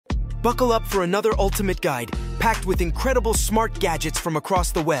Buckle up for another ultimate guide, packed with incredible smart gadgets from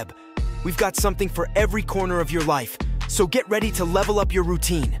across the web. We've got something for every corner of your life, so get ready to level up your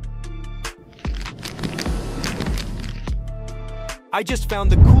routine. I just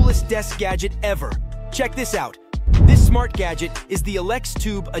found the coolest desk gadget ever. Check this out. This smart gadget is the Alex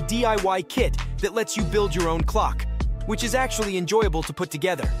Tube, a DIY kit that lets you build your own clock, which is actually enjoyable to put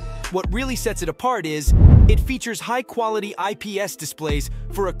together. What really sets it apart is, it features high-quality IPS displays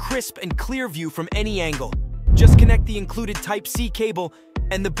for a crisp and clear view from any angle. Just connect the included Type-C cable,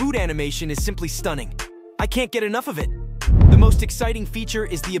 and the boot animation is simply stunning. I can't get enough of it. The most exciting feature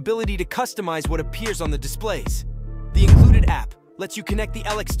is the ability to customize what appears on the displays. The included app lets you connect the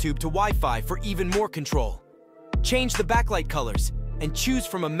Alex Tube to Wi-Fi for even more control. Change the backlight colors, and choose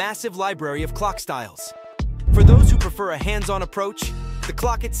from a massive library of clock styles. For those who prefer a hands-on approach, the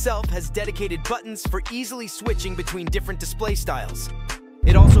clock itself has dedicated buttons for easily switching between different display styles.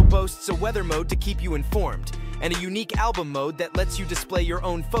 It also boasts a weather mode to keep you informed, and a unique album mode that lets you display your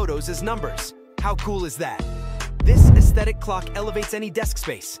own photos as numbers. How cool is that? This aesthetic clock elevates any desk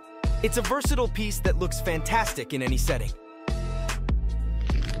space. It's a versatile piece that looks fantastic in any setting.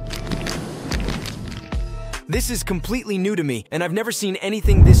 This is completely new to me, and I've never seen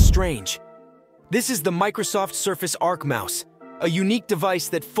anything this strange. This is the Microsoft Surface Arc Mouse, a unique device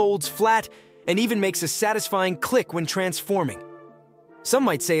that folds flat and even makes a satisfying click when transforming. Some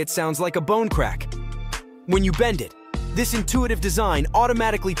might say it sounds like a bone crack. When you bend it, this intuitive design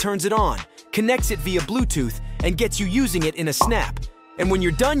automatically turns it on, connects it via Bluetooth, and gets you using it in a snap. And when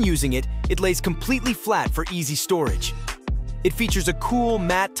you're done using it, it lays completely flat for easy storage. It features a cool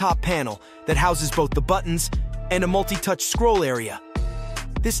matte top panel that houses both the buttons and a multi-touch scroll area.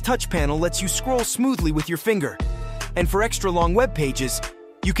 This touch panel lets you scroll smoothly with your finger. And for extra long web pages,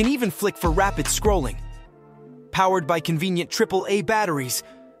 you can even flick for rapid scrolling. Powered by convenient AAA batteries,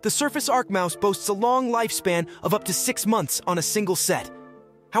 the Surface Arc Mouse boasts a long lifespan of up to 6 months on a single set.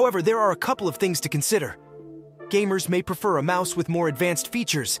 However, there are a couple of things to consider. Gamers may prefer a mouse with more advanced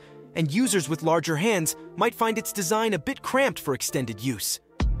features, and users with larger hands might find its design a bit cramped for extended use.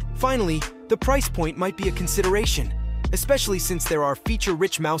 Finally, the price point might be a consideration, especially since there are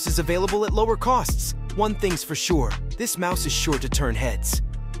feature-rich mouses available at lower costs. One thing's for sure, this mouse is sure to turn heads.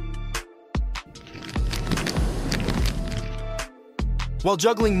 While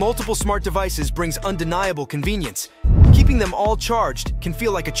juggling multiple smart devices brings undeniable convenience, keeping them all charged can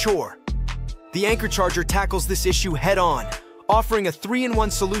feel like a chore. The Anchor Charger tackles this issue head-on, offering a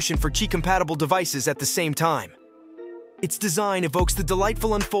 3-in-1 solution for Qi-compatible devices at the same time. Its design evokes the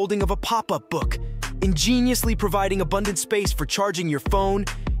delightful unfolding of a pop-up book, ingeniously providing abundant space for charging your phone,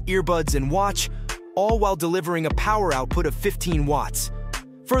 earbuds, and watch, all while delivering a power output of 15 watts.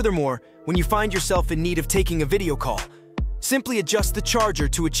 Furthermore, when you find yourself in need of taking a video call, simply adjust the charger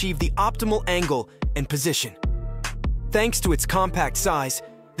to achieve the optimal angle and position. Thanks to its compact size,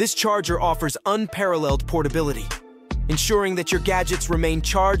 this charger offers unparalleled portability, ensuring that your gadgets remain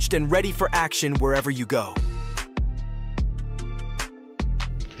charged and ready for action wherever you go.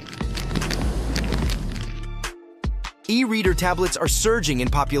 E-reader tablets are surging in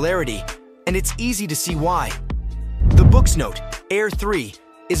popularity, and it's easy to see why. The Booksnote Air 3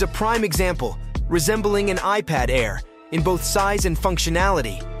 is a prime example, resembling an iPad Air in both size and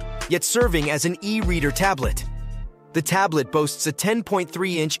functionality, yet serving as an e-reader tablet. The tablet boasts a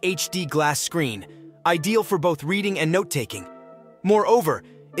 10.3-inch HD glass screen, ideal for both reading and note-taking. Moreover,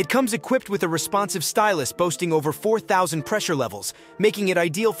 it comes equipped with a responsive stylus boasting over 4,000 pressure levels, making it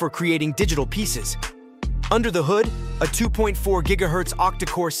ideal for creating digital pieces. Under the hood, a 2.4 GHz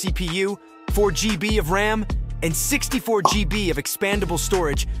octa-core CPU, 4 GB of RAM, and 64 GB of expandable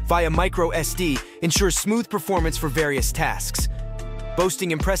storage via micro SD ensures smooth performance for various tasks.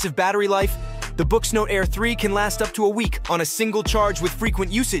 Boasting impressive battery life, the Booksnote Air 3 can last up to a week on a single charge with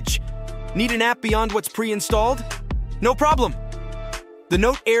frequent usage. Need an app beyond what's pre-installed? No problem! The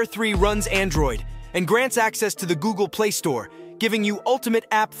Note Air 3 runs Android and grants access to the Google Play Store, giving you ultimate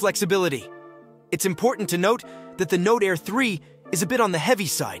app flexibility. It's important to note that the Note Air 3 is a bit on the heavy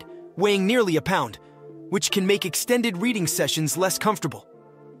side, weighing nearly a pound, which can make extended reading sessions less comfortable.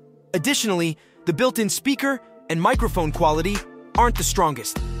 Additionally, the built-in speaker and microphone quality aren't the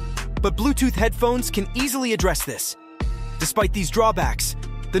strongest, but Bluetooth headphones can easily address this. Despite these drawbacks,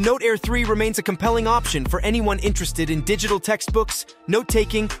 the Note Air 3 remains a compelling option for anyone interested in digital textbooks,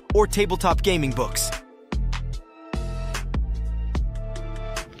 note-taking, or tabletop gaming books.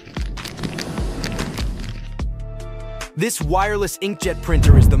 This wireless inkjet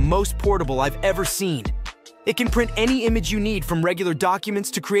printer is the most portable I've ever seen. It can print any image you need, from regular documents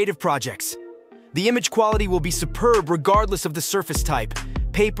to creative projects. The image quality will be superb regardless of the surface type,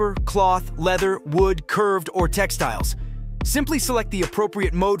 paper, cloth, leather, wood, curved, or textiles. Simply select the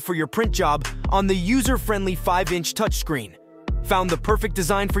appropriate mode for your print job on the user-friendly 5-inch touchscreen. Found the perfect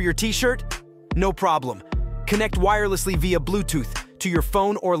design for your t-shirt? No problem. Connect wirelessly via Bluetooth to your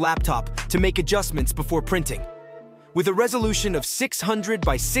phone or laptop to make adjustments before printing. With a resolution of 600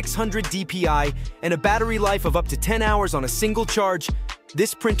 by 600 dpi and a battery life of up to 10 hours on a single charge,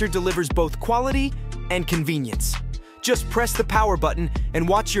 this printer delivers both quality and convenience. Just press the power button and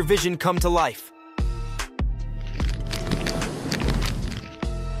watch your vision come to life.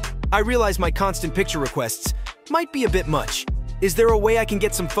 I realize my constant picture requests might be a bit much. Is there a way I can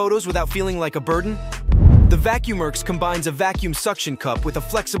get some photos without feeling like a burden? The VacuumWorks combines a vacuum suction cup with a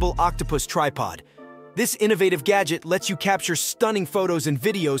flexible octopus tripod. This innovative gadget lets you capture stunning photos and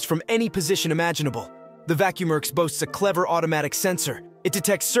videos from any position imaginable. The VacuumWorks boasts a clever automatic sensor. It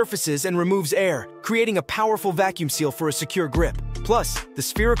detects surfaces and removes air, creating a powerful vacuum seal for a secure grip. Plus, the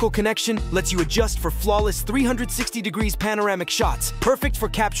spherical connection lets you adjust for flawless 360 degrees panoramic shots, perfect for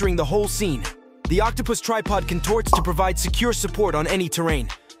capturing the whole scene. The octopus tripod contorts to provide secure support on any terrain.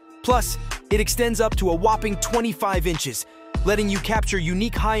 Plus, it extends up to a whopping 25 inches, letting you capture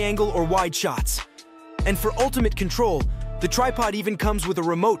unique high-angle or wide shots. And for ultimate control, the tripod even comes with a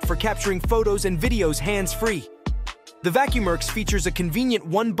remote for capturing photos and videos hands-free. The VacuumWorks features a convenient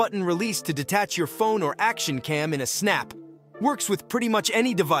one-button release to detach your phone or action cam in a snap. Works with pretty much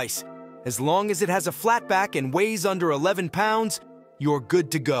any device. As long as it has a flat back and weighs under 11 pounds, you're good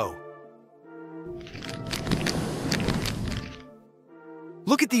to go.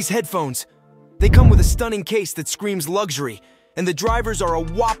 Look at these headphones. They come with a stunning case that screams luxury, and the drivers are a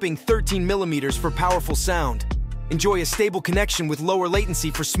whopping 13 millimeters for powerful sound. Enjoy a stable connection with lower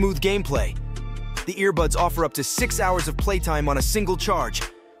latency for smooth gameplay. The earbuds offer up to 6 hours of playtime on a single charge,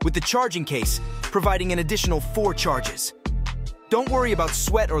 with the charging case providing an additional 4 charges. Don't worry about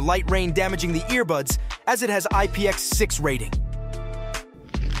sweat or light rain damaging the earbuds, as it has IPX6 rating.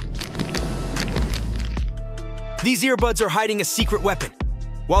 These earbuds are hiding a secret weapon.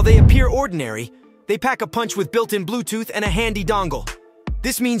 While they appear ordinary, they pack a punch with built-in Bluetooth and a handy dongle.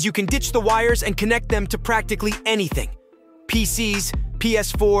 This means you can ditch the wires and connect them to practically anything. PCs,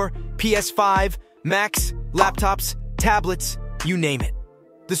 PS4, PS5, Macs, laptops, tablets, you name it.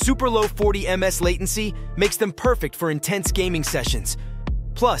 The super low 40 ms latency makes them perfect for intense gaming sessions.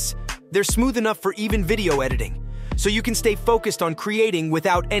 Plus, they're smooth enough for even video editing, so you can stay focused on creating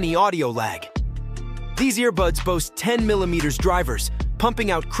without any audio lag. These earbuds boast 10mm drivers,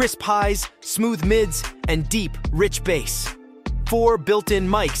 pumping out crisp highs, smooth mids, and deep, rich bass. 4 built-in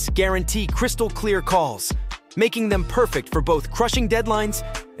mics guarantee crystal clear calls, making them perfect for both crushing deadlines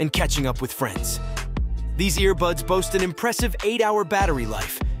and catching up with friends. These earbuds boast an impressive 8-hour battery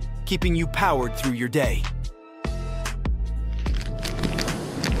life, keeping you powered through your day.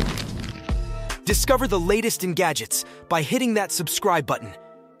 Discover the latest in gadgets by hitting that subscribe button,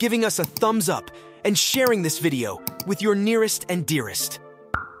 giving us a thumbs up, and sharing this video with your nearest and dearest.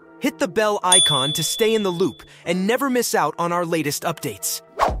 Hit the bell icon to stay in the loop and never miss out on our latest updates.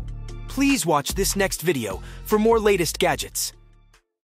 Please watch this next video for more latest gadgets.